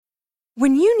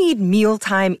When you need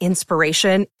mealtime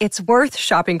inspiration, it's worth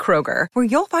shopping Kroger, where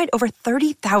you'll find over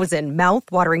 30,000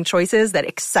 mouth-watering choices that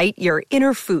excite your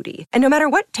inner foodie. And no matter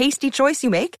what tasty choice you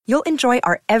make, you'll enjoy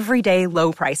our everyday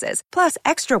low prices, plus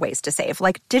extra ways to save,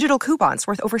 like digital coupons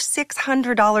worth over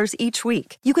 $600 each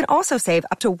week. You can also save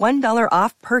up to $1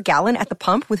 off per gallon at the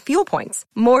pump with fuel points.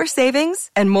 More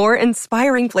savings and more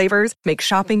inspiring flavors make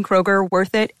shopping Kroger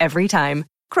worth it every time.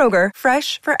 Kroger,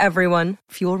 fresh for everyone.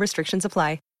 Fuel restrictions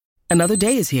apply. Another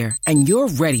day is here, and you're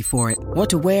ready for it. What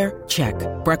to wear? Check.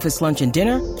 Breakfast, lunch, and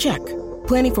dinner? Check.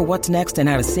 Planning for what's next and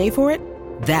how to save for it?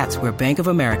 That's where Bank of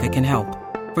America can help.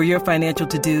 For your financial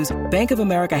to-dos, Bank of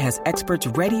America has experts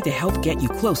ready to help get you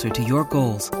closer to your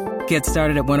goals. Get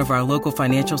started at one of our local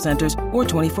financial centers or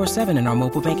 24/7 in our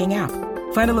mobile banking app.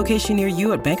 Find a location near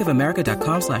you at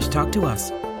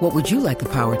bankofamerica.com/talktous. What would you like the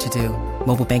power to do?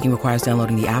 Mobile banking requires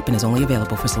downloading the app and is only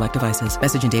available for select devices.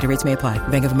 Message and data rates may apply.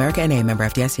 Bank of America N.A., member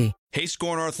FDIC. Hey,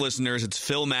 Score North listeners, it's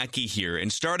Phil Mackey here.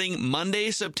 And starting Monday,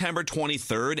 September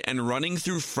 23rd and running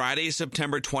through Friday,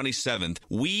 September 27th,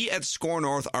 we at Score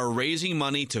North are raising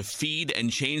money to feed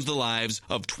and change the lives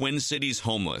of Twin Cities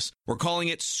homeless. We're calling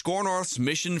it Score North's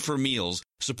Mission for Meals,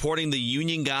 supporting the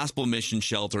Union Gospel Mission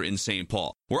Shelter in St.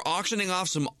 Paul. We're auctioning off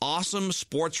some awesome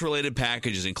sports-related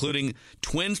packages, including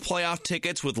Twins playoff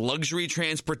tickets with luxury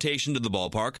transportation to the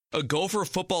ballpark, a Gopher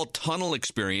football tunnel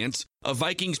experience, a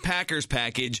Vikings-Packers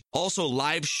package, also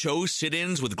live show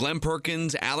sit-ins with Glenn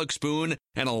Perkins, Alex Boone,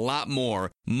 and a lot more.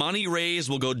 Money raised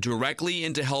will go directly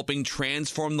into helping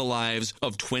transform the lives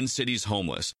of Twin Cities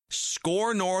homeless.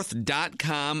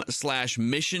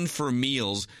 ScoreNorth.com/mission for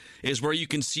meals is where you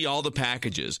can see all the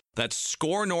packages. That's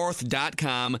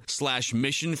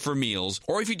ScoreNorth.com/mission for meals.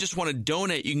 Or if you just want to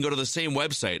donate, you can go to the same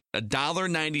website.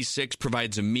 $1.96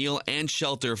 provides a meal and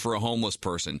shelter for a homeless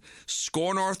person.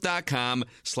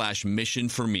 ScoreNorth.com/mission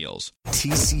for meals.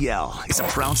 TCL is a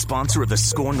proud sponsor of the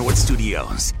Score North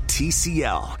Studios.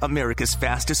 TCL, America's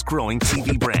fastest growing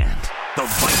TV brand. The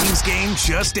Vikings game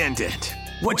just ended.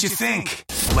 What'd you think?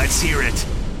 Let's hear it.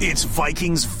 It's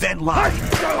Vikings Vent Line.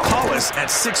 Call us at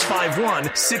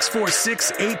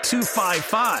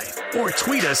 651-646-8255 or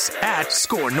tweet us at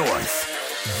Score North.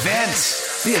 Vent.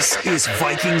 This is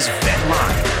Vikings Vent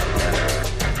Line.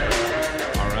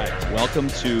 All right. Welcome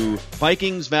to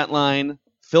Vikings Vent Line.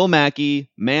 Phil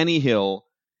Mackey, Manny Hill,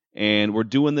 and we're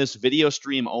doing this video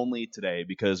stream only today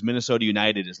because Minnesota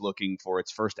United is looking for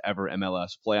its first ever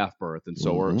MLS playoff berth. And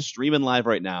so we're streaming live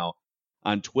right now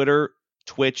on Twitter,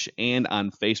 Twitch, and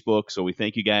on Facebook. So we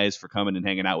thank you guys for coming and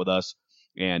hanging out with us.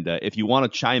 And if you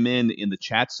want to chime in the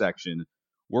chat section,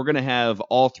 we're going to have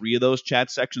all three of those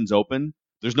chat sections open.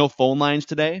 There's no phone lines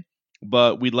today,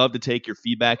 but we'd love to take your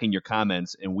feedback and your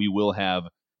comments, and we will have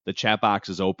the chat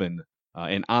boxes open.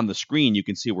 And on the screen, you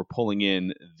can see we're pulling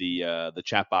in the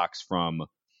chat box from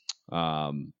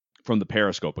the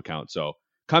Periscope account. So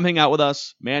come hang out with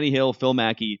us, Manny Hill, Phil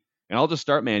Mackey. And I'll just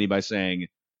start, Manny, by saying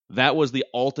that was the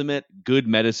ultimate good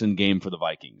medicine game for the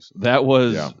Vikings. That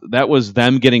was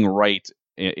them getting right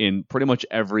in pretty much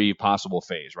every possible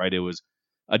phase, right? It was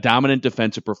a dominant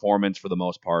defensive performance for the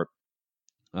most part.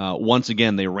 Once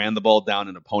again, they ran the ball down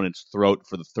an opponent's throat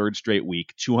for the third straight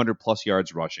week, 200-plus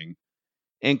yards rushing.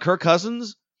 And Kirk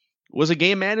Cousins was a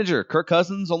game manager. Kirk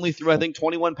Cousins only threw, I think,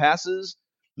 21 passes,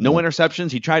 no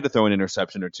interceptions. He tried to throw an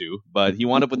interception or two, but he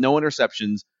wound up with no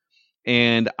interceptions.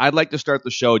 And I'd like to start the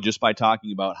show just by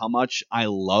talking about how much I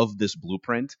love this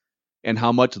blueprint and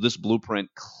how much this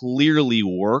blueprint clearly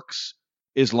works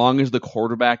as long as the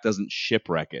quarterback doesn't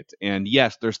shipwreck it. And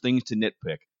yes, there's things to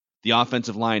nitpick. The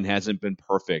offensive line hasn't been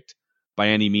perfect by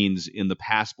any means in the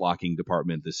pass blocking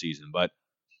department this season. But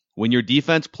when your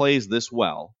defense plays this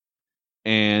well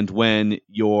and when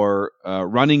your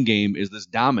running game is this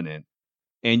dominant,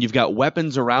 and you've got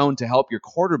weapons around to help your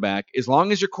quarterback, as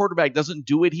long as your quarterback doesn't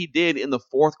do what he did in the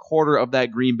fourth quarter of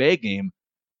that Green Bay game,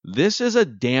 this is a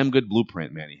damn good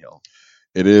blueprint, Manny Hill.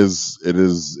 It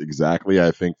is exactly,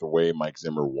 I think, the way Mike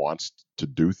Zimmer wants to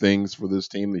do things for this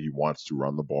team. That he wants to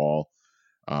run the ball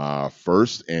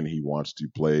first, and he wants to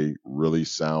play really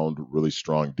sound, really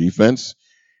strong defense.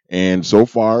 And so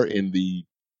far in the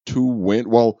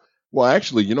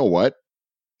actually, you know what?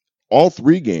 All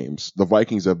three games, the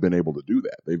Vikings have been able to do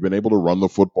that. They've been able to run the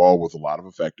football with a lot of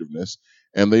effectiveness,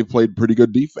 and they've played pretty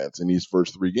good defense in these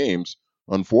first three games.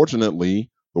 Unfortunately,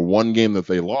 the one game that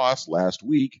they lost last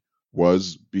week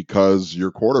was because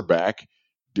your quarterback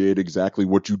did exactly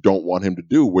what you don't want him to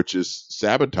do, which is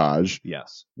sabotage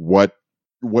what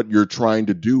you're trying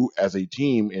to do as a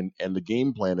team and the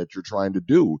game plan that you're trying to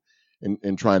do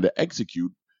and trying to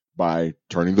execute by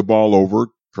turning the ball over,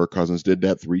 Kirk Cousins did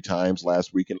that 3 times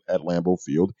last week at Lambeau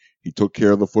Field. He took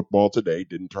care of the football today,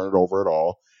 didn't turn it over at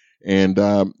all. And,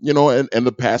 and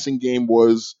the passing game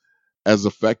was as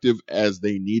effective as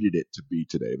they needed it to be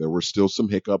today. There were still some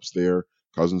hiccups there.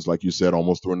 Cousins, like you said,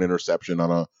 almost threw an interception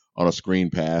on a screen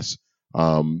pass.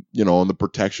 And the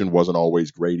protection wasn't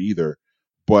always great either.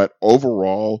 But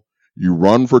overall, you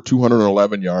run for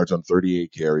 211 yards on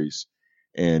 38 carries,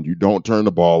 and you don't turn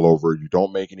the ball over. You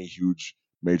don't make any huge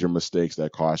major mistakes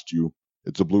that cost you.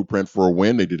 It's a blueprint for a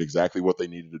win. They did exactly what they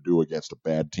needed to do against a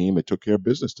bad team. They took care of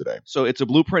business today. So it's a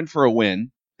blueprint for a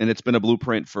win, and it's been a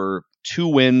blueprint for 2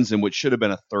 wins and what should have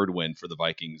been a 3rd win for the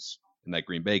Vikings in that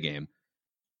Green Bay game.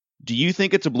 Do you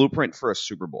think it's a blueprint for a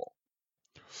Super Bowl?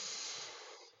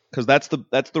 Because that's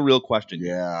the real question.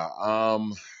 Yeah,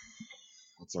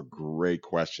 that's a great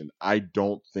question. I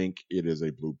don't think it is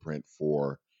a blueprint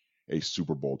for a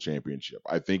Super Bowl championship.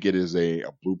 I think it is a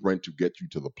blueprint to get you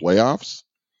to the playoffs.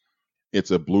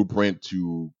 It's a blueprint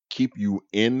to keep you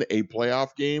in a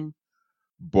playoff game.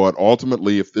 But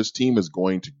ultimately, if this team is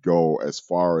going to go as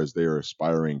far as they're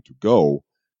aspiring to go,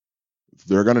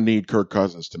 they're going to need Kirk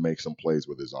Cousins to make some plays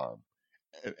with his arm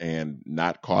and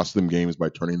not cost them games by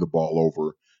turning the ball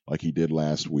over like he did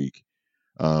last week.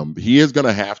 He's going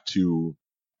to have to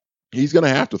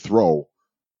throw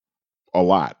a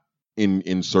lot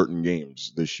in certain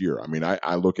games this year. I mean,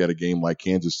 I look at a game like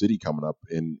Kansas City coming up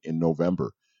in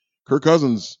November. Kirk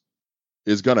Cousins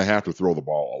is going to have to throw the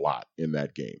ball a lot in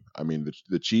that game. I mean,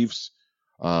 the Chiefs,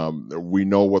 we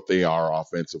know what they are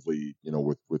offensively,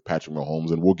 with Patrick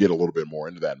Mahomes, and we'll get a little bit more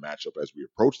into that matchup as we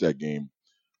approach that game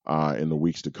in the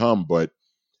weeks to come. But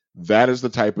that is the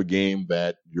type of game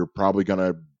that you're probably going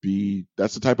to be.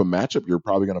 That's the type of matchup you're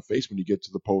probably going to face when you get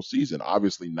to the postseason.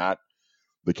 Obviously, not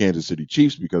the Kansas City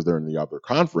Chiefs because they're in the other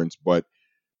conference, but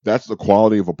that's the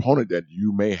quality of opponent that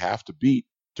you may have to beat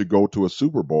to go to a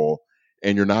Super Bowl.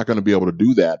 And you're not going to be able to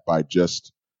do that by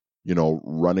just,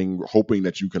 running, hoping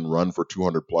that you can run for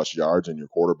 200 plus yards and your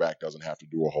quarterback doesn't have to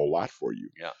do a whole lot for you.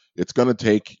 Yeah. It's going to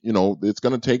take,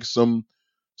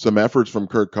 some efforts from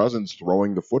Kirk Cousins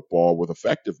throwing the football with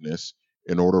effectiveness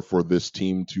in order for this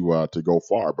team to go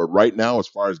far. But right now, as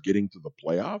far as getting to the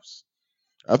playoffs,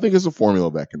 I think it's a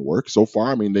formula that can work. So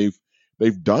far, I mean,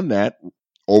 they've done that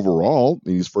overall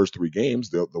in these first 3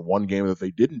 games. The one game that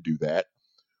they didn't do that,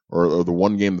 or the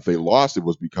one game that they lost, it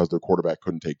was because their quarterback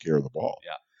couldn't take care of the ball.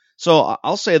 Yeah. So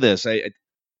I'll say this. I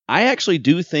actually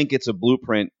do think it's a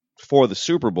blueprint for the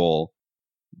Super Bowl,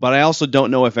 but I also don't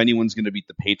know if anyone's going to beat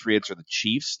the Patriots or the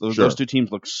Chiefs. Those 2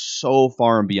 teams look so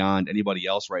far and beyond anybody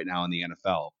else right now in the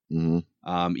NFL,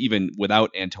 even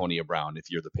without Antonio Brown,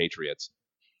 if you're the Patriots.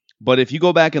 But if you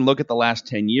go back and look at the last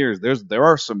 10 years, there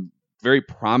are some very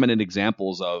prominent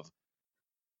examples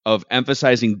of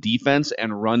emphasizing defense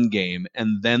and run game,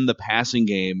 and then the passing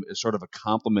game is sort of a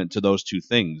complement to those 2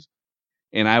 things.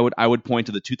 And I would point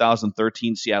to the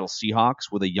 2013 Seattle Seahawks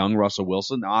with a young Russell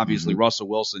Wilson. Now, obviously, Russell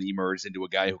Wilson emerged into a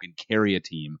guy who can carry a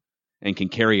team and can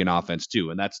carry an offense too,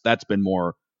 and that's been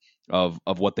more of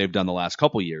what they've done the last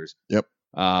couple years. Yep.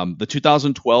 The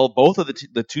 2012, both of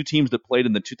the 2 teams that played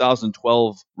in the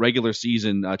 2012 regular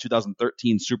season,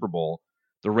 2013 Super Bowl,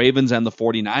 the Ravens and the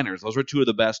 49ers, those were 2 of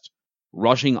the best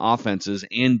rushing offenses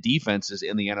and defenses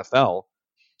in the NFL.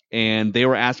 And they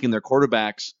were asking their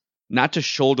quarterbacks not to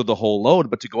shoulder the whole load,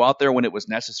 but to go out there when it was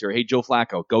necessary. Hey, Joe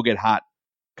Flacco, go get hot.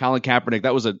 Colin Kaepernick,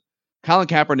 that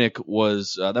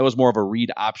was more of a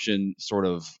read option sort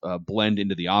of blend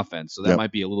into the offense. So that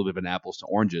might be a little bit of an apples to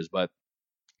oranges. And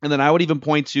then I would even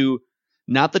point to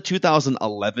not the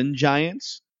 2011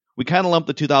 Giants. We kind of lump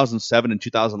the 2007 and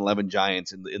 2011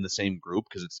 Giants in the same group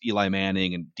because it's Eli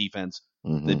Manning and defense.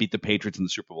 They beat the Patriots in the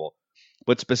Super Bowl.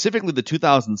 But specifically the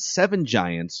 2007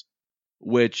 Giants,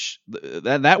 which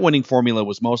that winning formula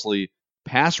was mostly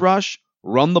pass rush,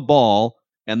 run the ball,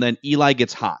 and then Eli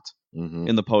gets hot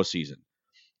in the postseason.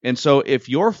 And so if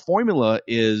your formula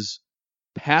is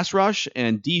pass rush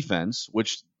and defense,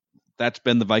 which that's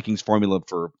been the Vikings formula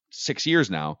for 6 years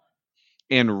now,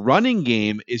 and running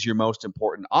game is your most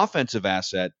important offensive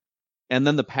asset, and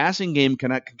then the passing game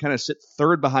can kind of sit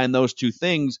third behind those 2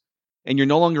 things, and you're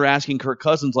no longer asking Kirk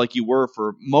Cousins like you were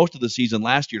for most of the season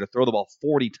last year to throw the ball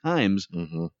 40 times.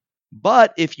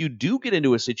 But if you do get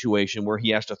into a situation where he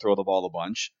has to throw the ball a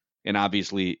bunch, and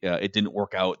obviously it didn't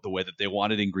work out the way that they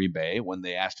wanted in Green Bay when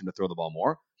they asked him to throw the ball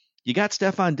more, you got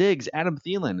Stephon Diggs, Adam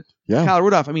Thielen, Kyle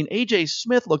Rudolph. I mean, A.J.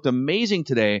 Smith looked amazing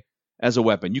today as a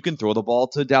weapon. You can throw the ball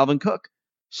to Dalvin Cook.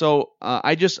 So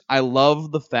I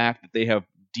love the fact that they have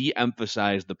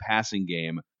de-emphasized the passing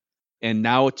game. And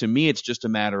now, to me, it's just a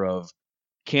matter of,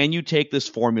 can you take this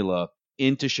formula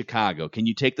into Chicago? Can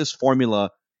you take this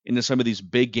formula into some of these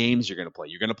big games you're going to play.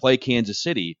 You're going to play Kansas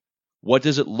City. What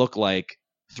does it look like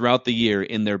throughout the year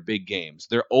in their big games?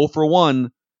 They're 0 for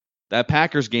 1. That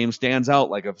Packers game stands out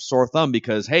like a sore thumb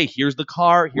because, hey, here's the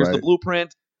car, here's the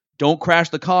blueprint. Don't crash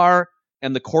the car,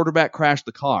 and the quarterback crashed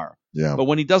the car. Yeah. But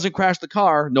when he doesn't crash the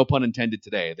car, no pun intended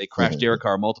today, they crashed Derek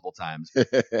Carr multiple times.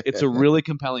 It's a really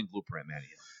compelling blueprint, Manny.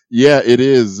 Yeah, it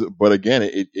is. But again,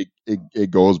 it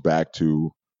goes back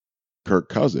to Kirk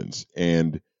Cousins.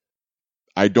 And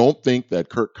I don't think that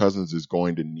Kirk Cousins is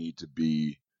going to need to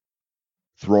be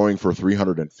throwing for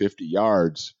 350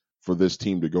 yards for this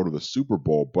team to go to the Super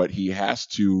Bowl, but he has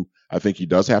to, I think he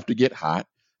does have to get hot.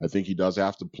 I think he does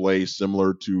have to play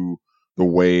similar to the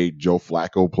way Joe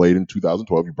Flacco played in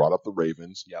 2012. You brought up the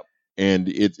Ravens. Yep. And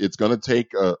it's going to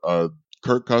take a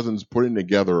Kirk Cousins putting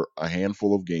together a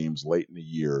handful of games late in the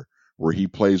year where he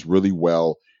plays really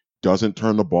well, doesn't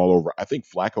turn the ball over. I think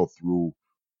Flacco threw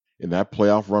in that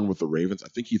playoff run with the Ravens, I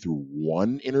think he threw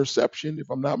one interception,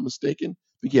 if I'm not mistaken.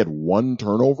 I think he had one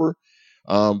turnover.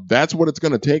 That's what it's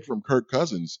going to take from Kirk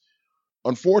Cousins.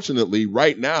 Unfortunately,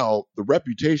 right now, the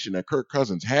reputation that Kirk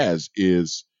Cousins has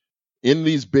is in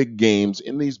these big games,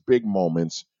 in these big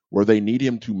moments where they need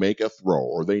him to make a throw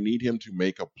or they need him to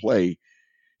make a play,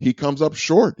 he comes up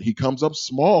short. He comes up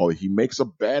small. He makes a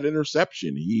bad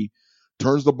interception. He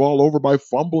turns the ball over by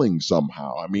fumbling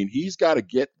somehow. I mean, he's got to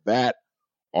get that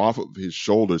off of his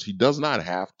shoulders. He does not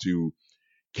have to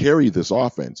carry this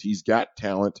offense. He's got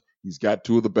talent. He's got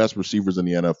two of the best receivers in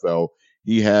the NFL.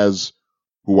 He has,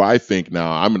 who I think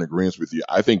now, I'm in agreement with you.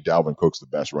 I think Dalvin Cook's the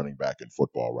best running back in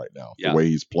football right now. Yeah. The way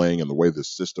he's playing and the way the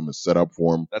system is set up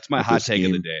for him. That's my hot take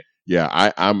of the day. Yeah,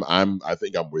 I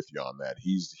think I'm with you on that.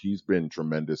 He's been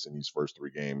tremendous in these first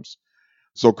three games.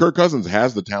 So Kirk Cousins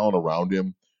has the talent around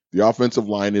him. The offensive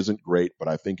line isn't great, but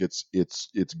I think it's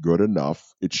good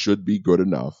enough. It should be good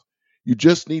enough. You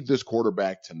just need this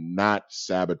quarterback to not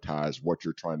sabotage what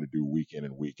you're trying to do week in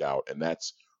and week out, and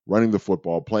that's running the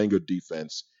football, playing good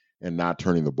defense, and not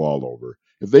turning the ball over.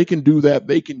 If they can do that,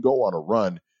 they can go on a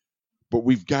run. But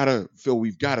we've got to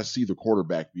see the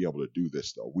quarterback be able to do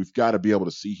this, though. We've got to be able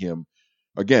to see him.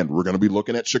 Again, we're going to be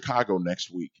looking at Chicago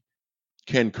next week.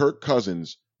 Can Kirk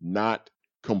Cousins not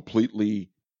completely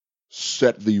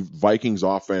set the Vikings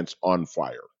offense on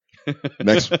fire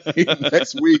next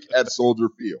week at Soldier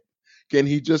Field? Can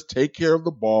he just take care of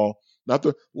the ball?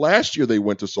 Last year they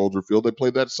went to Soldier Field. They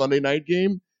played that Sunday night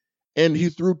game, and he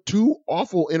threw two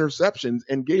awful interceptions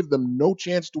and gave them no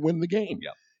chance to win the game.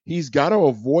 Yeah. He's got to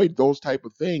avoid those type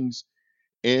of things,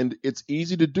 and it's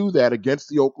easy to do that against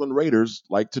the Oakland Raiders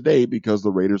like today because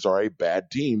the Raiders are a bad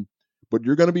team. But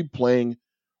you're going to be playing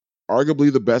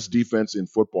arguably the best defense in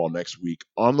football next week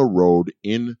on the road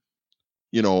in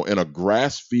a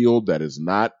grass field that is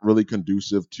not really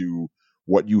conducive to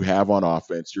what you have on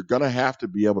offense. You're going to have to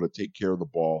be able to take care of the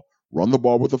ball, run the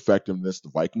ball with effectiveness. The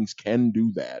Vikings can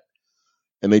do that.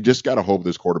 And they just got to hope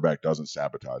this quarterback doesn't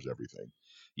sabotage everything.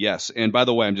 Yes, and by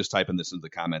the way, I'm just typing this into the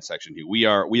comment section here. We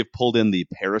have pulled in the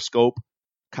Periscope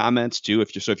comments too.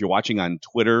 If you're watching on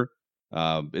Twitter,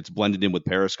 it's blended in with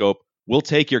Periscope. We'll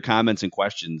take your comments and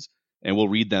questions, and we'll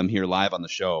read them here live on the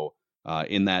show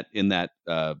in that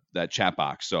chat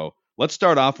box. So let's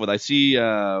start off with, I see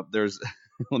there's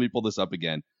let me pull this up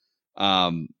again.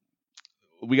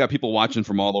 We got people watching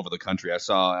from all over the country. I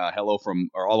saw hello from,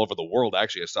 or all over the world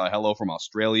actually. I saw hello from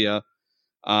Australia.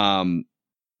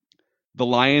 The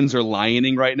Lions are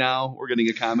lioning right now. We're getting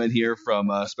a comment here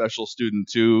from Special Student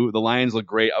 2. The Lions look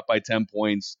great, up by 10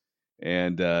 points,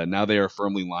 and now they are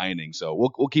firmly lioning. So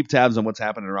we'll keep tabs on what's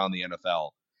happening around the NFL.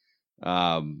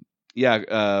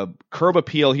 Curb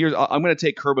Appeal. I'm going to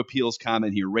take Curb Appeal's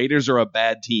comment here. Raiders are a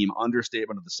bad team.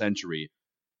 Understatement of the century.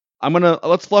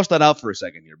 Let's flush that out for a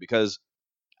second here, because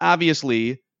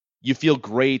obviously you feel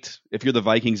great if you're the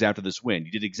Vikings after this win.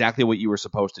 You did exactly what you were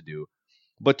supposed to do.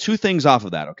 But two things off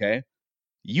of that, okay?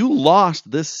 You lost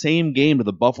this same game to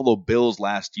the Buffalo Bills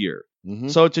last year. Mm-hmm.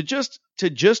 So to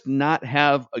just not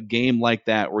have a game like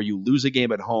that where you lose a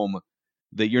game at home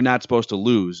that you're not supposed to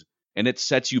lose, and it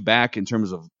sets you back in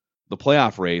terms of the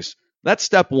playoff race, that's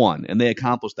step one, and they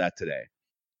accomplished that today.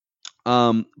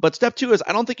 But step two is,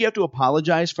 I don't think you have to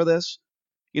apologize for this.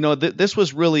 This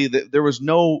was really, there was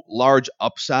no large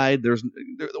upside. There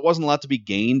wasn't a lot to be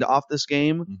gained off this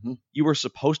game. Mm-hmm. You were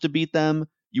supposed to beat them.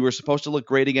 You were supposed to look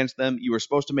great against them. You were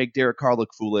supposed to make Derek Carr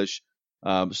look foolish.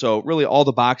 So really all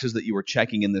the boxes that you were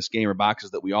checking in this game are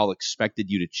boxes that we all expected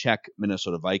you to check,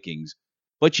 Minnesota Vikings.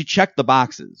 But you checked the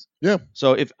boxes. Yeah.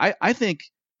 So if I think,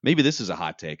 maybe this is a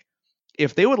hot take,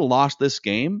 if they would have lost this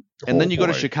game and then you go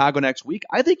to Chicago next week,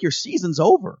 I think your season's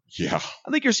over. Yeah.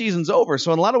 I think your season's over.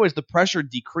 So in a lot of ways, the pressure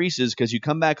decreases because you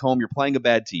come back home, you're playing a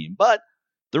bad team. But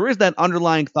there is that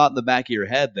underlying thought in the back of your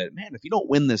head that, man, if you don't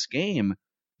win this game,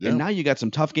 and now you got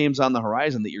some tough games on the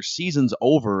horizon, that your season's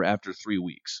over after 3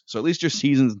 weeks. So at least your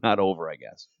season's not over, I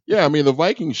guess. Yeah, I mean, the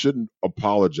Vikings shouldn't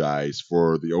apologize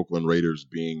for the Oakland Raiders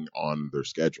being on their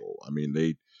schedule. I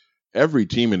mean, every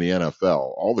team in the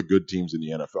NFL, all the good teams in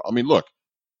the NFL. I mean, look,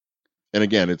 and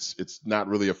again, it's not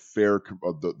really a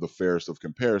the fairest of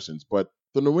comparisons, but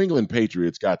the New England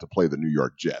Patriots got to play the New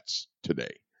York Jets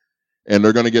today, and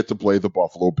they're going to get to play the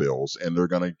Buffalo Bills, and they're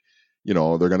going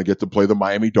to get to play the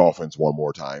Miami Dolphins one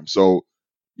more time. So,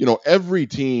 every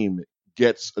team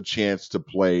gets a chance to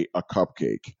play a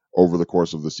cupcake over the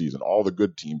course of the season. All the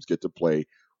good teams get to play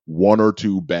one or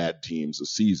two bad teams a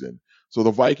season. So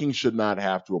the Vikings should not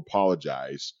have to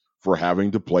apologize for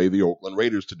having to play the Oakland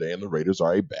Raiders today, and the Raiders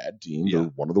are a bad team. Yeah.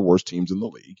 They're one of the worst teams in the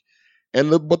league.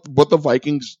 But the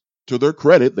Vikings, to their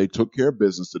credit, they took care of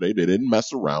business today. They didn't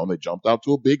mess around. They jumped out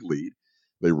to a big lead.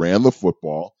 They ran the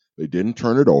football. They didn't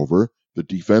turn it over. The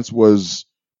defense was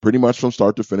pretty much from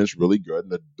start to finish really good.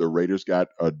 And the Raiders got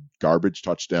a garbage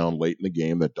touchdown late in the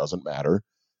game that doesn't matter.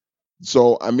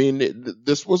 So, I mean,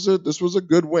 this was a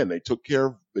good win. They took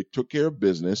care of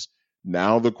business.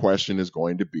 Now the question is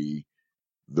going to be,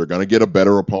 they're going to get a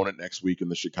better opponent next week in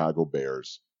the Chicago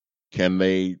Bears. Can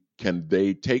they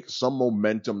take some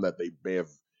momentum that they may have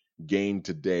gained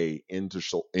today into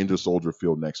Soldier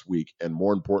Field next week? And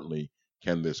more importantly,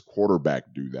 can this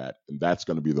quarterback do that? And that's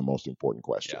going to be the most important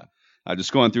question. Yeah.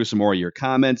 Just going through some more of your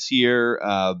comments here.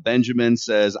 Benjamin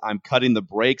says, I'm cutting the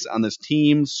brakes on this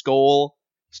team. Skol,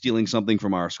 stealing something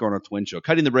from our Score North Twin Show.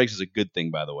 Cutting the brakes is a good thing,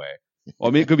 by the way. Well,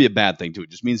 I mean, it could be a bad thing, too. It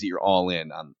just means that you're all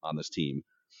in on this team.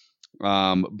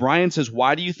 Brian says,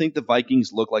 why do you think the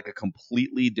Vikings look like a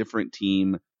completely different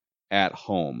team at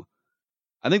home?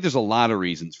 I think there's a lot of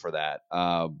reasons for that.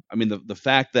 I mean, the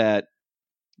fact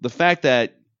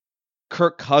that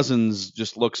Kirk Cousins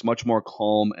just looks much more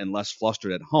calm and less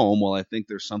flustered at home. Well, I think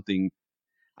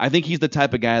he's the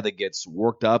type of guy that gets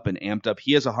worked up and amped up.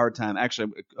 He has a hard time.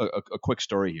 Actually, a quick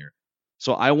story here.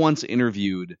 So I once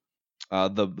interviewed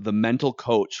the mental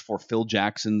coach for Phil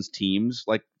Jackson's teams.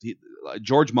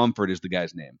 George Mumford is the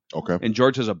guy's name. Okay. And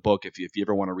George has a book if you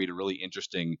ever want to read a really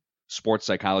interesting sports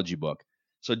psychology book.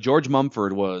 So George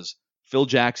Mumford was Phil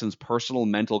Jackson's personal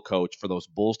mental coach for those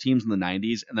Bulls teams in the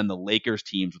 90s and then the Lakers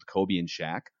teams with Kobe and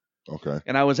Shaq. Okay.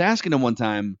 And I was asking him one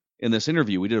time in this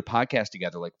interview, we did a podcast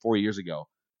together like 4 years ago.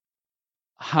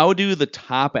 How do the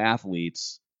top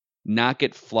athletes not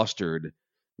get flustered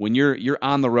when you're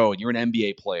on the road, you're an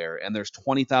NBA player, and there's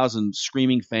 20,000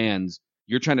 screaming fans,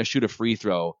 you're trying to shoot a free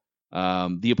throw,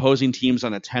 the opposing team's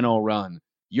on a 10-0 run,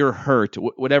 you're hurt,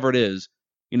 whatever it is,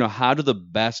 how do the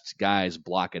best guys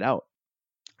block it out?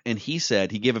 And he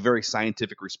gave a very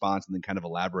scientific response and then kind of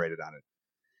elaborated on it.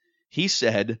 He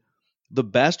said, the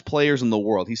best players in the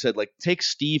world, he said, take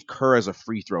Steve Kerr as a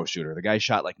free throw shooter. The guy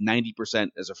shot 90%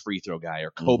 as a free throw guy, or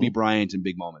Kobe Bryant in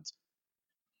big moments.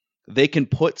 They can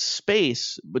put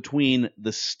space between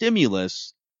the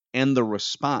stimulus and the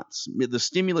response. The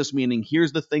stimulus meaning,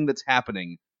 here's the thing that's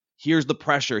happening, here's the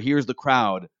pressure, here's the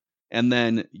crowd, and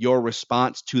then your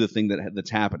response to the thing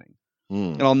that's happening.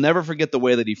 And I'll never forget the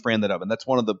way that he framed that up. And that's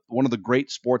one of the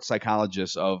great sports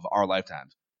psychologists of our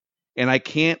lifetimes. And I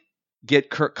can't get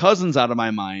Kirk Cousins out of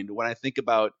my mind when I think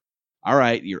about, all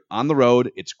right, you're on the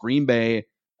road, it's Green Bay,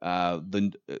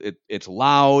 it's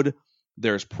loud,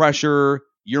 there's pressure,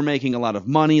 you're making a lot of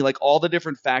money, all the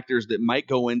different factors that might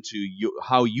go into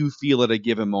how you feel at a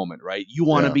given moment, right? You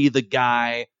want to be the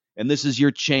guy, and this is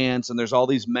your chance, and there's all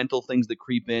these mental things that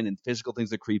creep in and physical things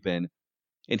that creep in.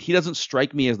 And he doesn't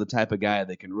strike me as the type of guy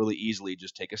that can really easily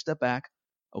just take a step back.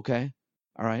 Okay,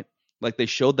 all right. They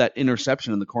showed that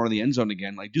interception in the corner of the end zone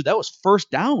again. Dude, that was first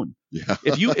down. Yeah.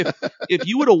 If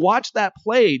you would have watched that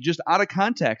play just out of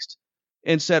context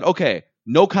and said, okay,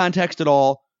 no context at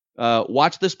all,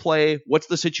 watch this play, what's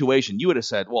the situation? You would have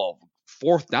said, well,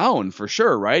 fourth down for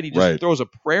sure, right? He just throws a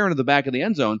prayer into the back of the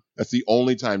end zone. That's the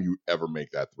only time you ever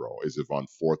make that throw, is if on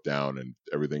fourth down and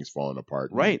everything's falling apart.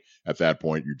 Right. At that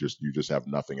point, you just have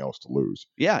nothing else to lose.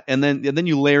 Yeah, and then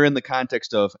you layer in the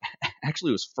context of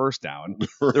actually it was first down.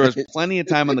 Right. There was plenty of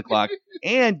time on the clock,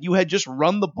 and you had just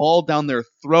run the ball down their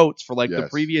throats for the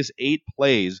previous 8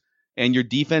 plays, and your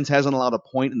defense hasn't allowed a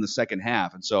point in the second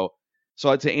half. And so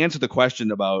to answer the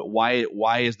question about why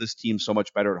is this team so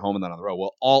much better at home than on the road?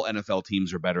 Well, all NFL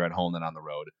teams are better at home than on the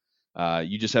road.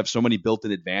 You just have so many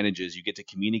built-in advantages. You get to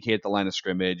communicate at the line of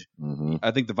scrimmage.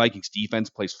 I think the Vikings defense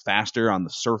plays faster on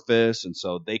the surface, and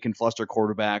so they can fluster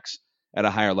quarterbacks. at a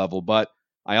higher level. But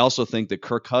I also think that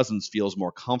Kirk Cousins feels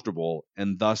more comfortable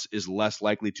and thus is less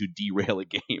likely to derail a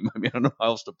game. I mean, I don't know how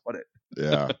else to put it.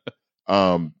 Yeah.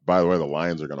 By the way, the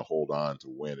Lions are going to hold on to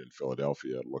win in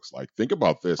Philadelphia, it looks like. Think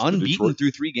about this. Unbeaten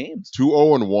through 3 games.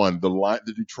 2-0-1.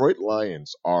 The Detroit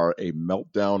Lions are a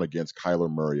meltdown against Kyler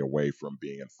Murray away from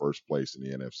being in first place in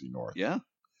the NFC North. Yeah.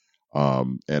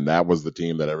 And that was the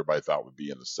team that everybody thought would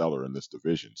be in the cellar in this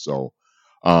division. So,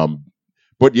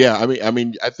 but yeah, I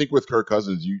mean, I think with Kirk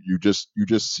Cousins, you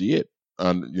just see it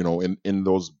on, in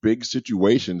those big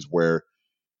situations where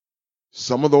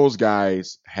some of those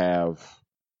guys have,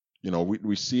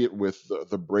 we see it with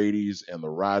the Bradys and the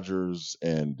Rodgers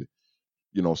and,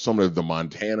 some of the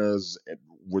Montanas, and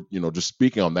with, just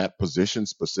speaking on that position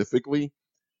specifically,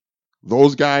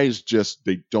 those guys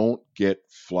they don't get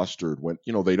flustered when,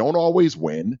 they don't always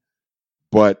win,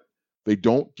 but they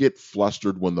don't get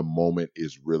flustered when the moment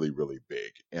is really, really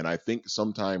big. And I think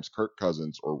sometimes Kirk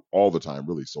Cousins, or all the time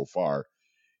really so far,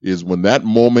 is when that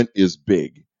moment is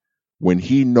big, when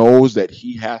he knows that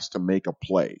he has to make a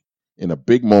play in a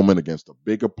big moment against a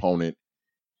big opponent,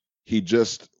 he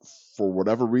just, for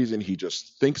whatever reason, he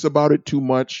just thinks about it too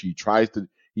much.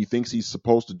 He thinks he's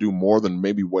supposed to do more than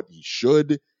maybe what he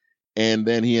should. And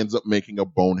then he ends up making a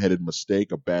boneheaded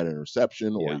mistake, a bad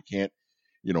interception, or he can't,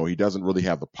 he doesn't really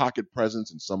have the pocket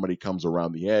presence and somebody comes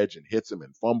around the edge and hits him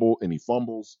and he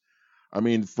fumbles. I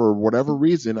mean, for whatever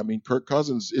reason, I mean, Kirk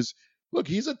Cousins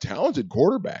he's a talented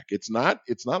quarterback. It's not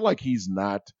like he's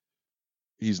not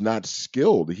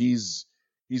skilled. He's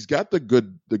got the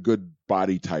good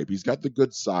body type. He's got the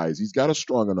good size. He's got a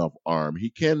strong enough arm.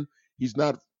 He's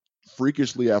not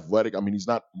freakishly athletic. I mean, he's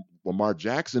not Lamar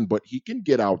Jackson, but he can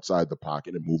get outside the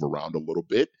pocket and move around a little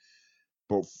bit.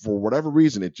 But for whatever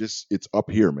reason, it's up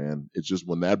here, man. It's just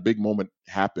when that big moment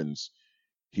happens,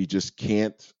 he just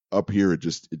can't up here. It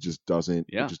just doesn't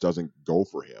go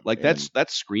for him. Like that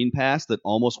screen pass that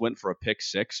almost went for a pick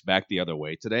 6 back the other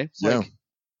way today. It's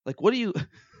like what are you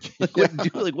what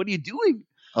are you doing?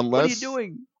 What are you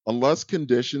doing? Unless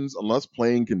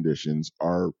playing conditions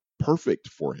are perfect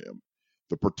for him.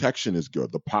 The protection is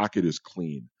good. The pocket is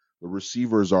clean. The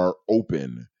receivers are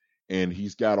open, and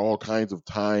he's got all kinds of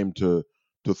time to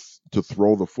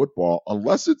throw the football.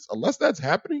 Unless that's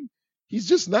happening, he's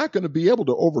just not going to be able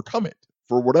to overcome it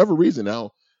for whatever reason.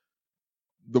 Now,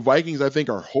 the Vikings, I think,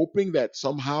 are hoping that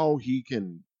somehow he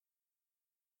can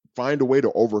find a way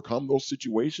to overcome those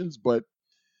situations, but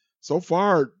so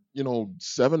far,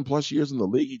 7+ years in the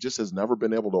league, he just has never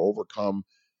been able to overcome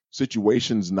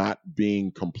situations not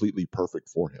being completely perfect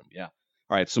for him. Yeah.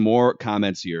 All right, some more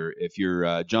comments here. If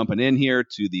you're jumping in here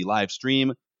to the live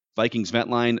stream, Vikings Vent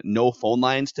Line, no phone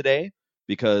lines today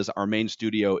because our main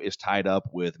studio is tied up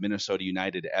with Minnesota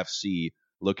United FC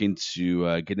looking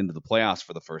to get into the playoffs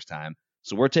for the first time.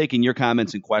 So we're taking your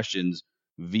comments and questions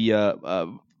via,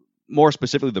 more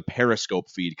specifically, the Periscope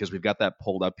feed because we've got that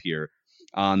pulled up here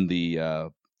on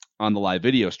the live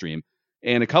video stream.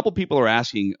 And a couple people are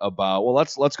asking about, well,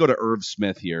 let's go to Irv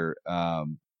Smith here.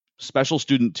 Special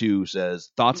Student 2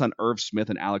 says, thoughts on Irv Smith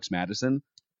and Alex Madison?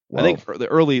 Wow. I think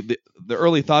the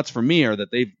early thoughts for me are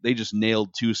that they just nailed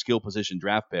 2 skill position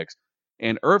draft picks.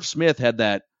 And Irv Smith had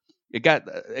that, it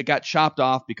got chopped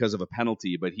off because of a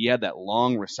penalty, but he had that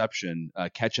long reception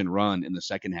catch and run in the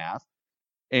second half.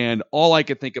 And all I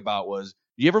could think about was,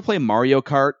 do you ever play Mario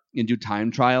Kart and do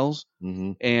time trials?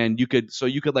 Mm-hmm. And you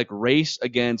could like race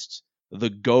against the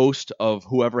ghost of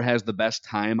whoever has the best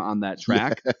time on that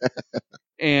track.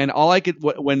 And all I could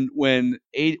when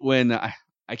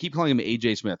I keep calling him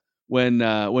AJ Smith, when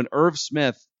Irv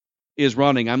Smith is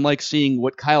running, I'm like seeing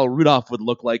what Kyle Rudolph would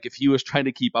look like if he was trying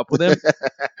to keep up with him.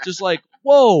 Just like,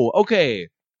 whoa, okay,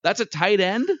 that's a tight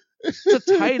end. It's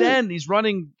a tight end. He's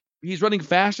running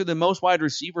faster than most wide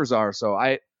receivers are. So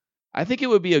I think it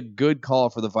would be a good call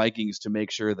for the Vikings to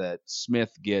make sure that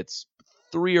Smith gets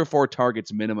 3 or 4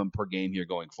 targets minimum per game here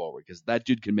going forward, because that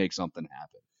dude can make something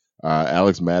happen.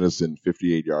 Alex Madison,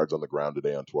 58 yards on the ground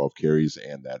today on 12 carries,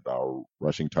 and that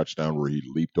rushing touchdown where he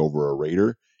leaped over a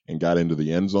Raider and got into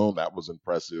the end zone. That was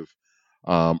impressive.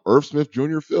 Irv Smith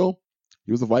Jr., Phil,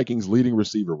 he was the Vikings' leading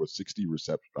receiver with 60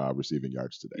 receiving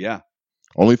yards today. Yeah.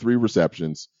 Only 3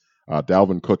 receptions.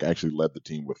 Dalvin Cook actually led the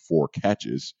team with 4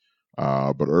 catches.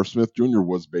 But Irv Smith Jr.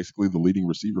 was basically the leading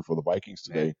receiver for the Vikings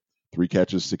today. 3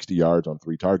 catches, 60 yards on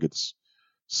 3 targets.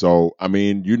 So, I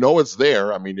mean, it's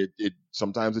there. I mean, it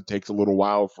sometimes it takes a little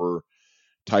while for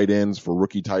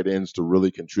rookie tight ends to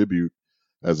really contribute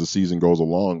as the season goes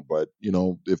along. But,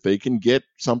 if they can get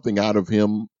something out of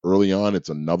him early on, it's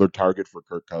another target for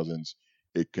Kirk Cousins.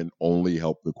 It can only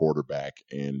help the quarterback.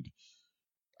 And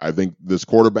I think this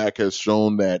quarterback has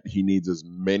shown that he needs as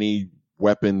many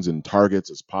weapons and targets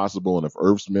as possible. And if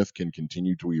Irv Smith can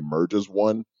continue to emerge as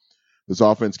one, this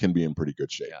offense can be in pretty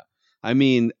good shape. Yeah. I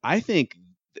mean, I think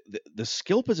the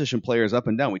skill position players up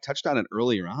and down, we touched on it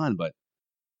earlier on, but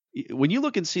when you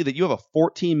look and see that you have a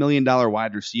 $14 million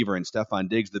wide receiver in Stefon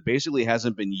Diggs that basically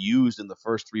hasn't been used in the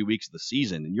first 3 weeks of the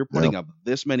season, and you're putting up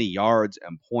this many yards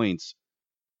and points,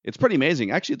 it's pretty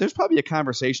amazing. Actually, there's probably a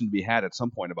conversation to be had at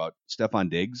some point about Stefon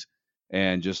Diggs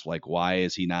and just like, why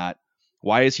is he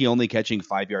only catching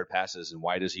 5-yard passes, and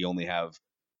why does he only have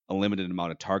a limited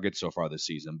amount of targets so far this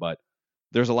season? But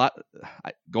there's a lot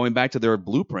going back to their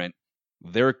blueprint.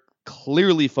 They're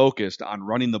clearly focused on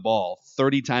running the ball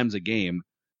 30 times a game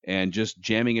and just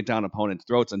jamming it down opponents'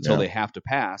 throats until they have to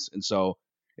pass. And so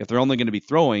if they're only going to be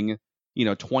throwing,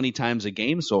 20 times a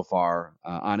game so far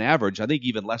on average, I think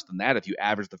even less than that if you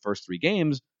average the first 3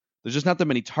 games, there's just not that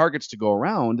many targets to go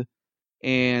around.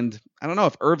 And I don't know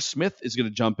if Irv Smith is going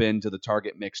to jump into the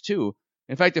target mix too.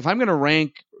 In fact, if I'm going to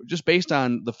rank, just based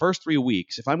on the first 3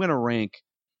 weeks, if I'm going to rank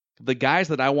the guys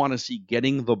that I want to see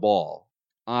getting the ball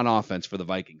on offense for the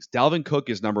Vikings, Dalvin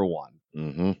Cook is number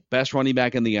 1. Best running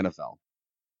back in the NFL.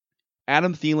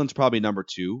 Adam Thielen's probably number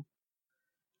 2.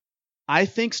 I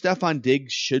think Stefon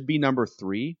Diggs should be number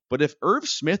 3, but if Irv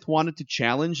Smith wanted to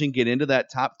challenge and get into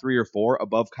that top 3 or 4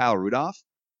 above Kyle Rudolph,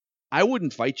 I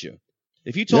wouldn't fight you.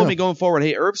 If you told me going forward,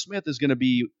 hey, Irv Smith is going to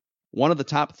be one of the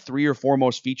top 3 or 4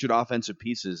 most featured offensive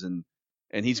pieces,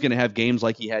 and he's going to have games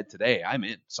like he had today, I'm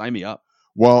in. Sign me up.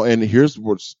 Well, and here's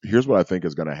what I think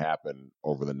is going to happen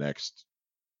over the next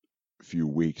few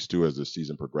weeks too, as the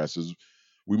season progresses.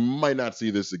 We might not see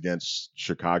this against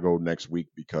Chicago next week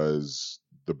because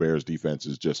the Bears defense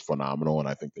is just phenomenal, and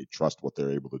I think they trust what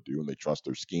they're able to do and they trust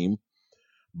their scheme.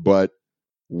 But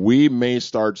we may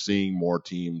start seeing more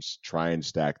teams try and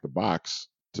stack the box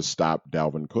to stop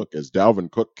Dalvin Cook. As Dalvin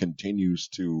Cook continues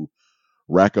to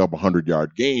rack up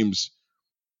 100-yard games,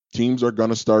 teams are going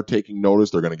to start taking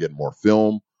notice. They're going to get more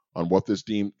film on what this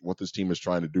team is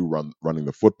trying to do running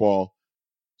the football.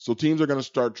 So teams are going to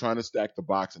start trying to stack the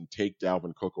box and take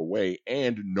Dalvin Cook away.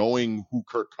 And knowing who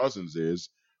Kirk Cousins is,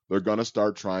 they're going to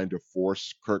start trying to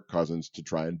force Kirk Cousins to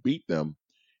try and beat them.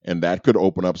 And that could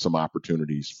open up some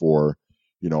opportunities for,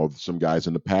 some guys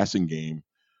in the passing game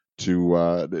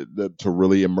to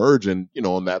really emerge. And,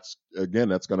 and that's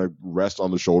going to rest on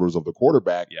the shoulders of the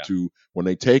quarterback to when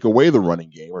they take away the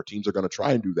running game, or teams are going to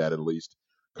try and do that at least.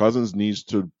 Cousins needs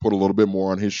to put a little bit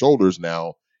more on his shoulders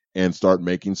now and start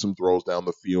making some throws down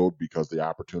the field because the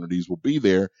opportunities will be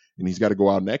there and he's got to go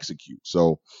out and execute.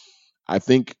 So I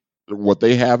think what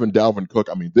they have in Dalvin Cook,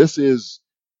 I mean, this is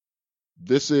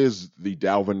the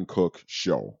Dalvin Cook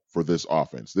show for this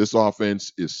offense. This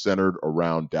offense is centered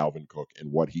around Dalvin Cook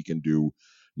and what he can do,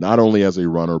 not only as a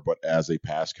runner, but as a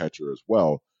pass catcher as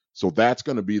well. So that's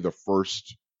going to be the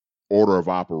first order of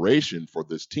operation for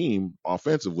this team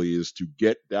offensively, is to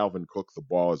get Dalvin Cook the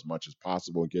ball as much as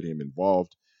possible and get him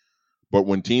involved. But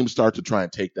when teams start to try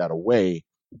and take that away,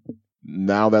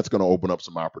 now that's going to open up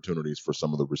some opportunities for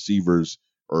some of the receivers.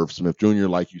 Irv Smith Jr.,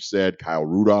 like you said, Kyle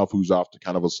Rudolph, who's off to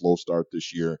kind of a slow start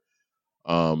this year.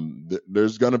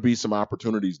 There's going to be some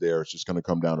opportunities there. It's just going to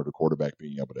come down to the quarterback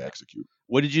being able to execute.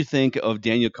 What did you think of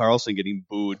Daniel Carlson getting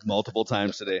booed multiple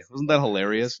times today? Wasn't that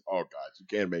hilarious? Oh, God, you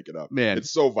can't make it up. Man.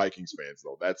 It's so Vikings fans,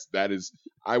 though.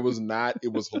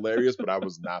 It was hilarious, but I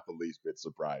was not the least bit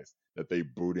surprised that they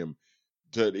booed him.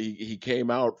 He came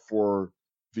out for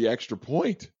the extra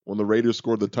point when the Raiders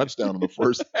scored the touchdown in the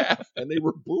first half, and they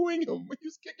were booing him. He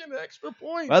was kicking an extra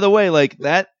point. By the way, like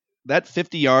that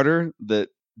 50-yarder that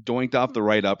doinked off the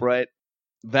right upright,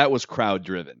 that was crowd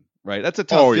driven, right? That's a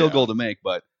tough field goal to make,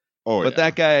 but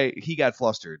that guy, he got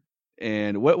flustered.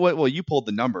 And well, you pulled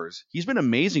the numbers. He's been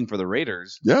amazing for the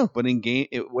Raiders. Yeah. But in game,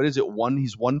 what is it?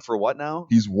 He's 1 for what now?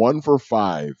 He's 1 for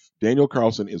 5. Daniel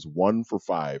Carlson is 1 for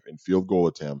 5 in field goal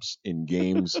attempts in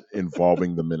games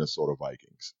involving the Minnesota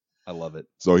Vikings. I love it.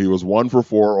 So he was 1 for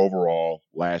 4 overall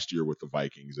last year with the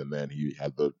Vikings, and then he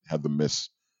had the miss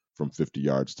from 50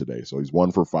 yards today. So he's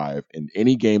 1 for 5 in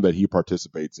any game that he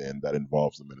participates in that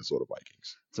involves the Minnesota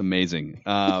Vikings. It's amazing.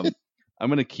 I'm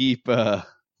gonna keep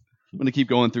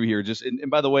going through here. And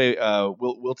by the way,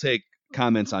 we'll take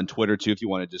comments on Twitter too if you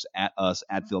want to just at us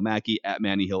at Phil Mackey, at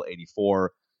MannyHill84,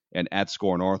 and at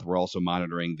Score North. We're also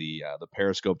monitoring the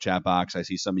Periscope chat box. I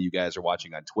see some of you guys are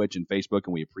watching on Twitch and Facebook,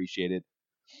 and we appreciate it.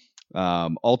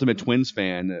 Ultimate Twins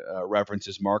fan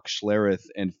references Mark Schlereth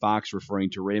and Fox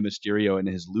referring to Rey Mysterio and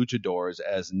his luchadors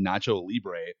as Nacho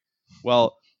Libre.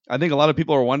 Well, I think a lot of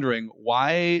people are wondering,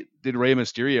 why did Rey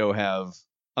Mysterio have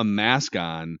a mask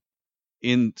on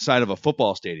inside of a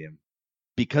football stadium?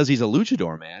 Because he's a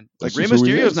luchador, man. Like, Rey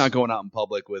Mysterio's not going out in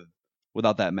public with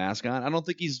without that mask on. I don't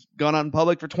think he's gone out in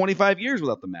public for 25 years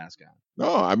without the mask on.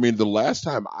 No, I mean, the last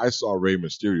time I saw Rey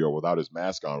Mysterio without his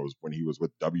mask on was when he was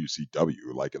with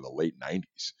WCW, like in the late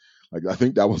 90s. Like, I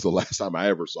think that was the last time I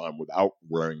ever saw him without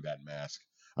wearing that mask.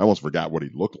 I almost forgot what he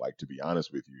looked like, to be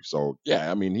honest with you. So,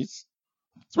 yeah, I mean, it's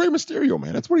Rey Mysterio,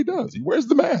 man. That's what he does. He wears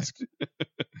the mask.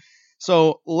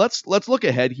 So let's look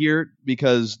ahead here,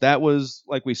 because that was,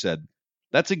 like we said,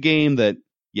 that's a game that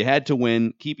you had to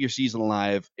win, keep your season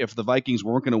alive. If the Vikings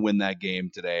weren't going to win that game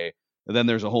today, then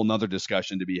there's a whole nother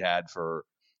discussion to be had for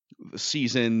the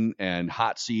season and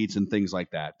hot seats and things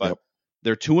like that. But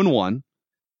they're 2-1,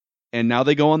 and now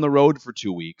they go on the road for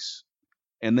 2 weeks.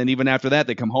 And then even after that,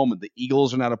 they come home, and the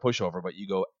Eagles are not a pushover, but you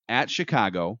go at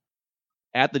Chicago,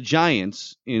 at the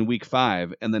Giants in week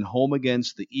 5, and then home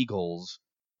against the Eagles.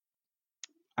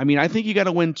 I mean, I think you got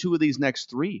to win 2 of these next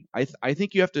 3. I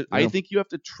think you have to. Yeah. I think you have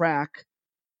to track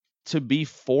to be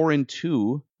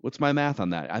 4-2. What's my math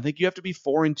on that? I think you have to be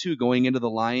 4-2 going into the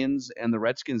Lions and the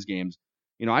Redskins games.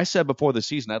 You know, I said before the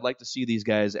season I'd like to see these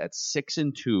guys at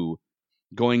 6-2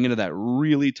 going into that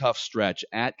really tough stretch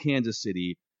at Kansas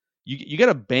City. You got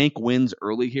to bank wins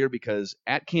early here, because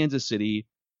at Kansas City,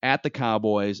 at the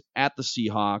Cowboys, at the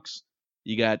Seahawks,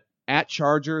 you got at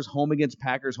Chargers, home against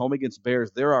Packers, home against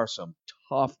Bears. There are some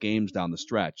tough games down the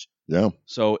stretch. Yeah.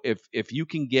 So if you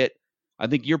can get, I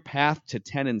think your path to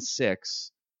 10-6,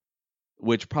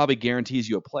 which probably guarantees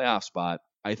you a playoff spot,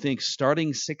 I think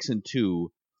starting 6-2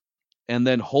 and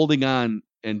then holding on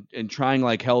and trying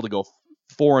like hell to go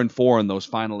 4-4 in those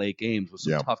final 8 games with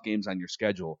some tough games on your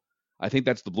schedule, I think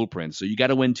that's the blueprint. So you got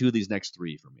to win 2 of these next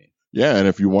 3 for me. Yeah, and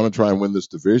if you want to try and win this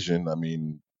division, I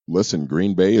mean, listen,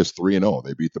 Green Bay is 3-0.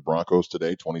 They beat the Broncos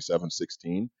today,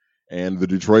 27-16, and the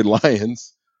Detroit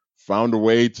Lions found a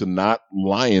way to not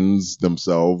Lions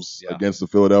themselves against the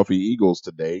Philadelphia Eagles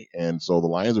today, and so the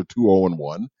Lions are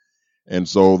 2-0-1, and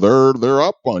so they're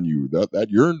up on you. That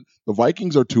you're the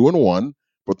Vikings are 2-1,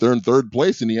 but they're in 3rd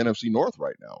place in the NFC North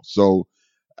right now. So,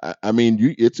 I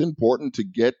mean, it's important to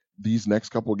get these next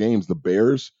couple of games. The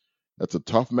Bears, that's a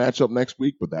tough matchup next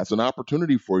week, but that's an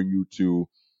opportunity for you to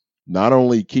not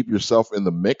only keep yourself in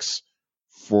the mix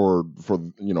for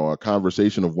a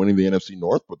conversation of winning the NFC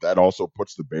North, but that also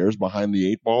puts the Bears behind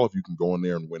the 8 ball if you can go in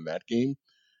there and win that game.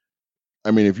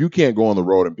 I mean, if you can't go on the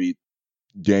road and beat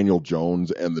Daniel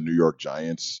Jones and the New York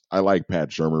Giants, I like Pat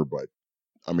Shurmur, but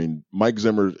I mean, Mike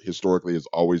Zimmer historically has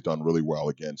always done really well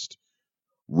against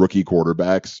rookie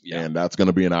quarterbacks, and that's going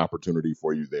to be an opportunity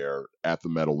for you there at the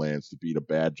Meadowlands to beat a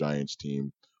bad Giants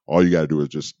team. All you got to do is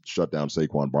just shut down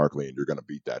Saquon Barkley, and you're going to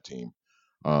beat that team.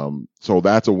 So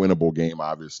that's a winnable game,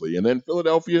 obviously. And then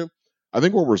Philadelphia, I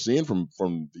think what we're seeing from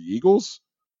the Eagles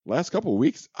last couple of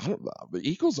weeks, I'm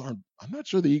not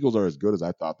sure the Eagles are as good as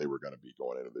I thought they were going to be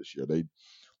going into this year. They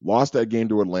lost that game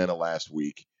to Atlanta last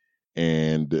week,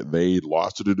 and they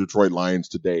lost to the Detroit Lions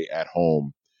today at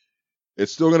home.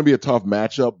 It's still going to be a tough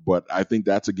matchup, but I think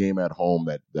that's a game at home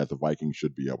that the Vikings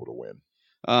should be able to win.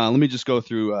 Let me just go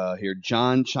through here.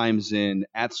 John chimes in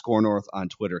at Score North on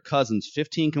Twitter. Cousins,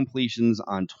 15 completions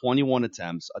on 21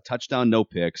 attempts, a touchdown, no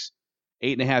picks,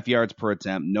 8.5 yards per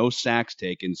attempt, no sacks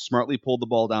taken, smartly pulled the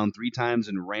ball down 3 times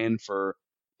and ran for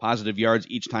positive yards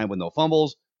each time with no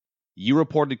fumbles. You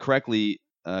reported correctly,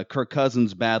 Kirk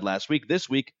Cousins bad last week. This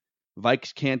week,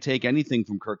 Vikes can't take anything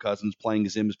from Kirk Cousins playing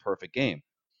Zim's perfect game.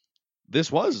 This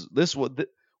was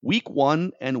week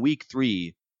 1 and week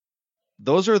 3.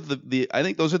 Those are I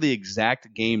think those are the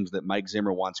exact games that Mike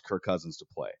Zimmer wants Kirk Cousins to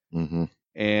play. Mm-hmm.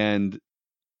 And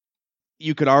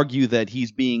you could argue that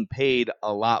he's being paid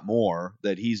a lot more,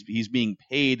 that he's being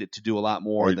paid to do a lot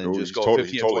more than just go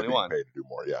 50 and 21. Paid to do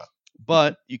more, yeah.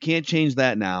 But you can't change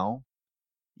that now.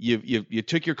 You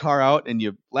took your car out, and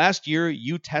last year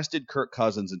you tested Kirk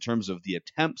Cousins in terms of the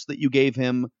attempts that you gave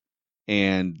him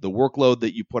and the workload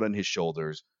that you put on his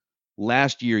shoulders.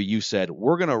 Last year you said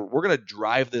we're gonna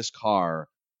drive this car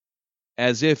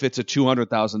as if it's a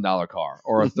 $200,000 car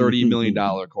or a $30 million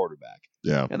quarterback.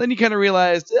 Yeah. And then you kind of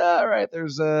realized, all right,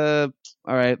 the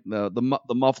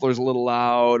muffler's a little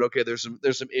loud. Okay, there's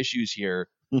some issues here,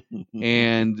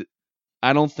 and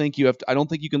I don't think you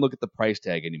can look at the price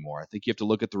tag anymore. I think you have to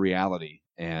look at the reality.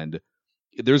 And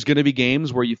there's going to be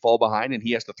games where you fall behind and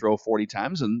he has to throw 40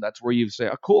 times, and that's where you say,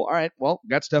 oh, cool, all right, well,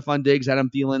 got Stephon Diggs, Adam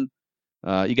Thielen.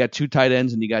 You got 2 tight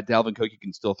ends, and you got Dalvin Cook you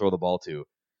can still throw the ball to.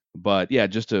 But, yeah,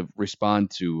 just to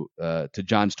respond to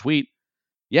John's tweet,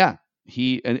 yeah,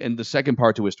 and the second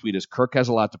part to his tweet is Kirk has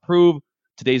a lot to prove.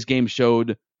 Today's game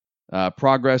showed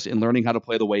progress in learning how to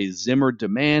play the way Zimmer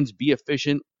demands, be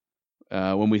efficient.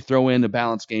 When we throw in a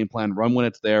balanced game plan, run when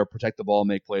it's there, protect the ball,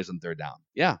 make plays on third down.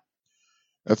 Yeah.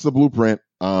 That's the blueprint.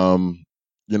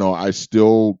 I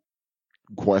still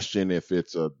question if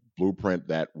it's a blueprint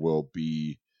that will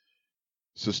be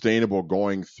sustainable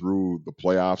going through the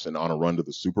playoffs and on a run to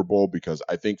the Super Bowl, because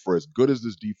I think for as good as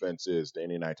this defense is,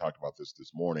 Danny and I talked about this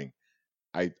morning,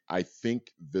 I think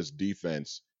this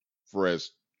defense, for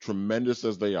as tremendous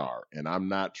as they are, and I'm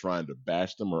not trying to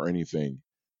bash them or anything,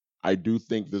 I do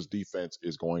think this defense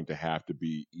is going to have to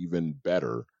be even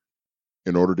better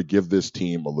in order to give this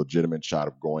team a legitimate shot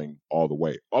of going all the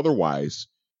way. Otherwise,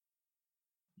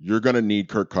 you're going to need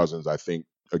Kirk Cousins, I think,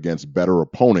 against better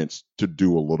opponents to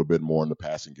do a little bit more in the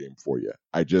passing game for you.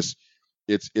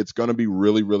 It's going to be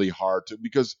really, really hard to,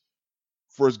 because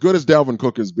for as good as Dalvin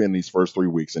Cook has been these first 3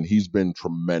 weeks, and he's been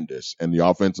tremendous, and the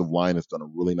offensive line has done a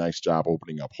really nice job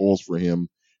opening up holes for him,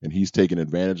 and he's taken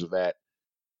advantage of that.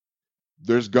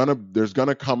 There's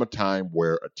gonna come a time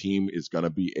where a team is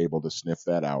gonna be able to sniff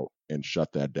that out and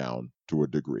shut that down to a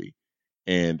degree.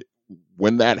 And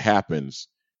when that happens,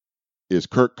 is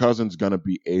Kirk Cousins gonna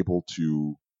be able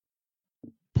to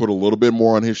put a little bit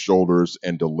more on his shoulders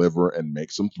and deliver and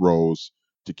make some throws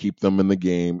to keep them in the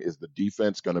game? Is the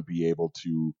defense gonna be able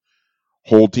to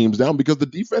hold teams down? Because the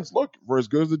defense, look, for as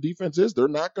good as the defense is, they're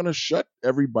not gonna shut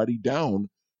everybody down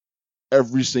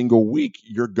every single week.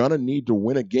 You're going to need to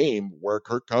win a game where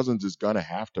Kirk Cousins is going to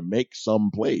have to make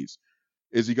some plays.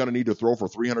 Is he going to need to throw for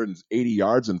 380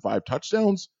 yards and 5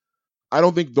 touchdowns? I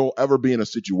don't think they'll ever be in a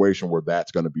situation where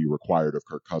that's going to be required of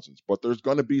Kirk Cousins. But there's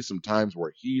going to be some times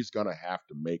where he's going to have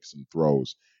to make some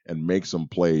throws and make some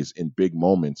plays in big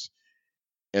moments.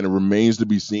 And it remains to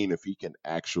be seen if he can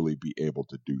actually be able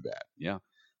to do that. Yeah.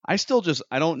 I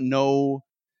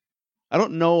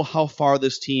don't know how far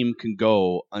this team can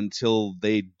go until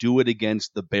they do it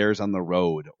against the Bears on the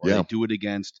road, or they do it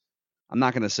against, I'm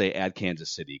not going to say at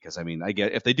Kansas City, because I mean, I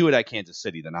get, if they do it at Kansas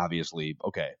City, then obviously,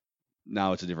 okay,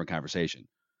 now it's a different conversation.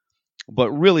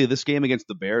 But really, this game against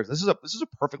the Bears, this is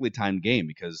a perfectly timed game,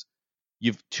 because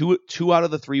you've two out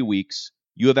of the 3 weeks,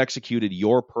 you have executed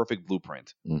your perfect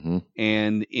blueprint. Mm-hmm.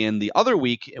 And in the other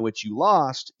week in which you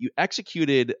lost, you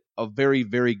executed a very,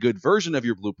 very good version of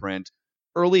your blueprint.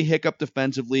 Early hiccup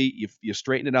defensively, you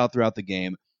straighten it out throughout the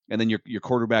game, and then your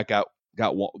quarterback got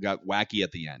wacky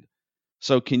at the end.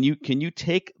 So can you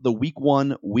take the week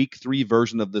 1, week 3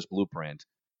 version of this blueprint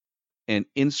and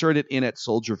insert it in at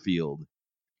Soldier Field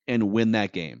and win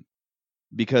that game?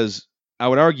 Because I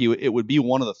would argue it would be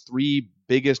one of the 3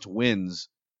 biggest wins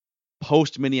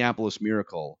post Minneapolis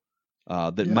Miracle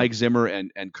that Mike Zimmer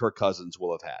and Kirk Cousins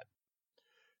will have had.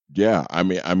 Yeah, I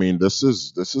mean, this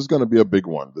is going to be a big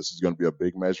one. This is going to be a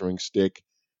big measuring stick.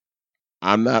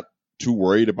 I'm not too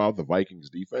worried about the Vikings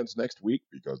defense next week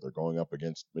because they're going up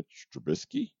against Mitch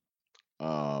Trubisky. So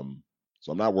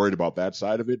I'm not worried about that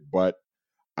side of it, but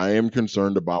I am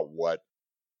concerned about what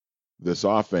this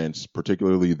offense,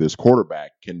 particularly this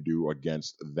quarterback, can do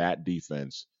against that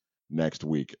defense next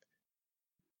week.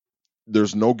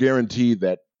 There's no guarantee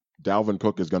that Dalvin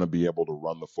Cook is going to be able to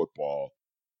run the football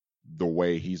the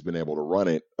way he's been able to run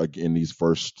it in these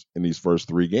first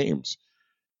 3 games.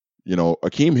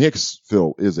 Hakeem Hicks,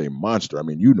 Phil, is a monster. I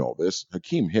mean, you know this.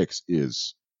 Hakeem Hicks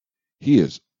is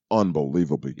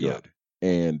unbelievably good. Yeah.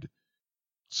 And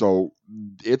so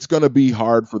it's going to be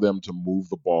hard for them to move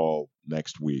the ball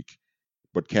next week.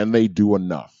 But can they do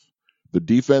enough? The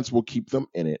defense will keep them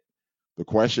in it. The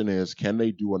question is, can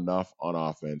they do enough on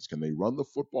offense? Can they run the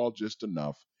football just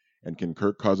enough? And can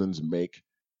Kirk Cousins make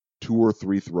 2 or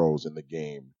 3 throws in the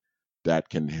game that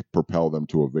can propel them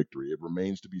to a victory? It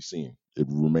remains to be seen.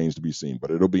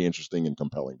 But it'll be interesting and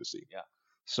compelling to see. Yeah.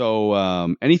 So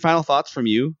any final thoughts from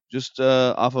you? Just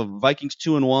off of Vikings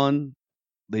 2-1,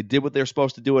 they did what they're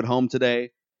supposed to do at home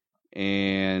today,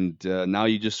 and now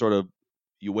you just sort of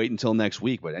you wait until next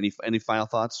week. But any final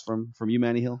thoughts from you,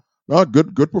 Manny Hill? No,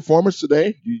 good performance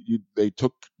today. They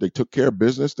took care of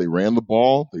business. They ran the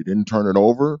ball. They didn't turn it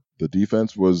over. The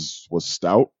defense was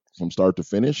stout from start to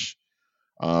finish.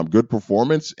 Good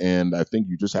performance, and I think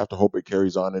you just have to hope it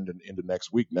carries on into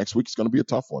next week. Next week is going to be a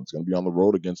tough one. It's going to be on the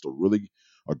road against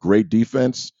a great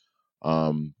defense.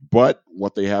 But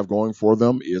what they have going for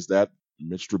them is that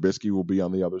Mitch Trubisky will be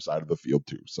on the other side of the field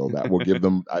too. So that will give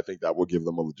them, I think that will give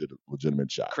them a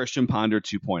legitimate shot. Christian Ponder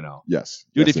 2.0. Yes.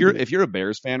 Dude, yes, if you're a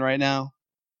Bears fan right now,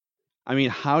 I mean,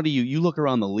 how do you look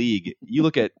around the league? You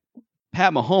look at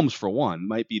Pat Mahomes, for one,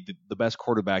 might be the best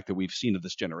quarterback that we've seen of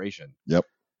this generation. Yep.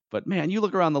 But man, you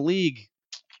look around the league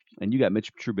and you got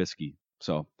Mitch Trubisky.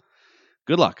 So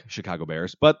good luck, Chicago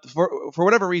Bears. But for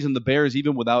whatever reason, the Bears,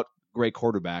 even without great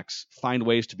quarterbacks, find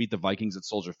ways to beat the Vikings at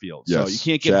Soldier Field. Yes. So you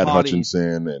can't get Chad haughty.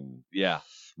 Hutchinson and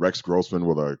Rex Grossman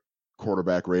with a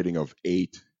quarterback rating of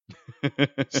 8.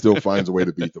 still finds a way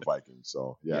to beat the Vikings.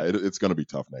 So, it's going to be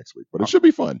tough next week, but it should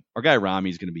be fun. Our guy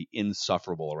Rami's going to be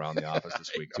insufferable around the office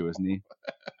this week, too, isn't he?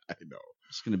 I know.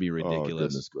 It's going to be ridiculous. Oh,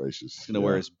 goodness gracious. He's going to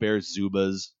wear his Bears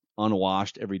Zubas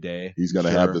unwashed every day. He's going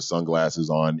to have the sunglasses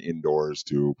on indoors,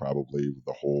 too, probably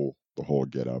the whole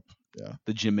get up. Yeah.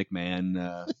 The Jim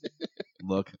McMahon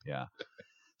look. Yeah.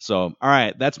 So, all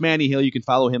right, that's Manny Hill. You can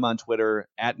follow him on Twitter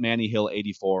at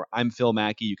MannyHill84. I'm Phil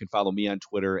Mackey. You can follow me on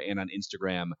Twitter and on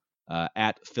Instagram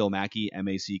at Phil Mackey,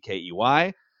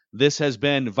 Mackey. This has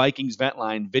been Vikings Vent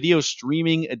Line video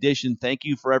streaming edition. Thank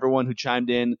you for everyone who chimed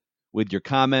in with your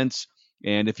comments.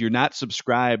 And if you're not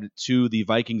subscribed to the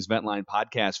Vikings Vent Line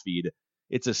podcast feed,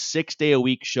 it's a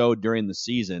 6-day-a-week show during the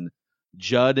season.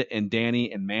 Judd and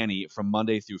Danny and Manny from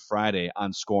Monday through Friday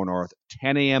on Score North,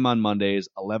 10 a.m. on Mondays,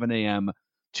 11 a.m.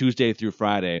 Tuesday through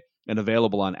Friday, and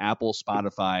available on Apple,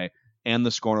 Spotify, and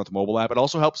the Score North mobile app. It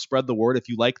also helps spread the word. If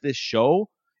you like this show,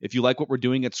 if you like what we're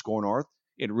doing at Score North,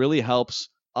 it really helps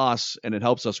us, and it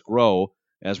helps us grow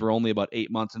as we're only about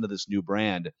 8 months into this new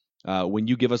brand. When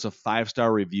you give us a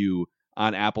 5-star review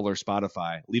on Apple or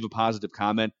Spotify, leave a positive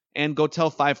comment, and go tell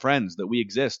 5 friends that we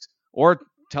exist, or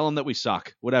tell them that we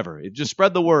suck, whatever. Just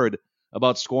spread the word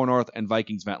about Score North and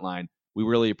Vikings Vent Line. We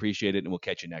really appreciate it, and we'll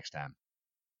catch you next time.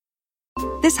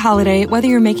 This holiday, whether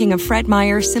you're making a Fred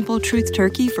Meyer Simple Truth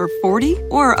Turkey for 40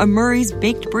 or a Murray's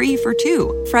Baked Brie for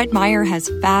 2, Fred Meyer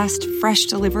has fast, fresh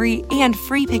delivery and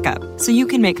free pickup, so you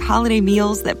can make holiday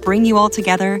meals that bring you all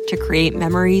together to create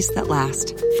memories that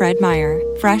last. Fred Meyer,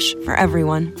 fresh for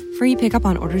everyone. Free pickup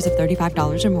on orders of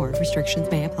 $35 or more.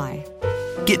 Restrictions may apply.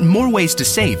 Get more ways to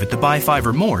save at the Buy 5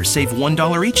 or More Save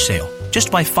 $1 each sale.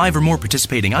 Just buy 5 or more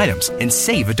participating items and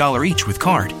save $1 each with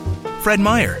card. Fred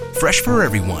Meyer, fresh for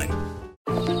everyone.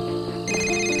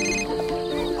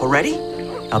 Ready?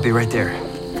 I'll be right there.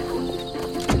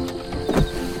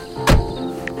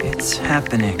 It's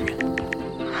happening.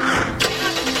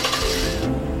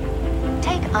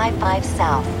 Take I-5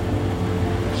 south.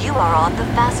 You are on the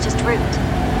fastest route.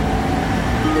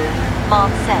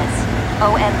 Mom says,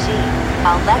 OMG,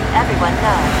 I'll let everyone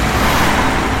know.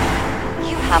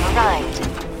 You have arrived.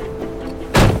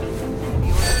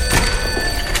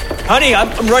 Honey,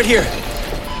 I'm right here.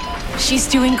 She's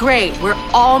doing great. We're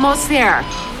almost there.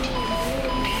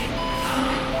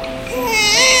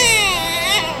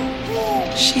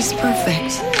 She's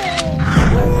perfect.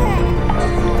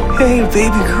 Hey,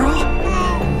 baby girl.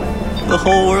 The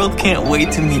whole world can't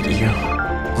wait to meet you.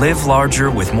 Live larger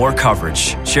with more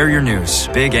coverage. Share your news,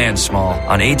 big and small,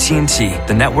 on AT&T,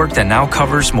 the network that now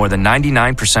covers more than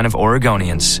 99% of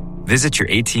Oregonians. Visit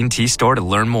your AT&T store to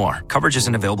learn more. Coverage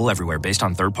isn't available everywhere based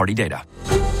on third-party data.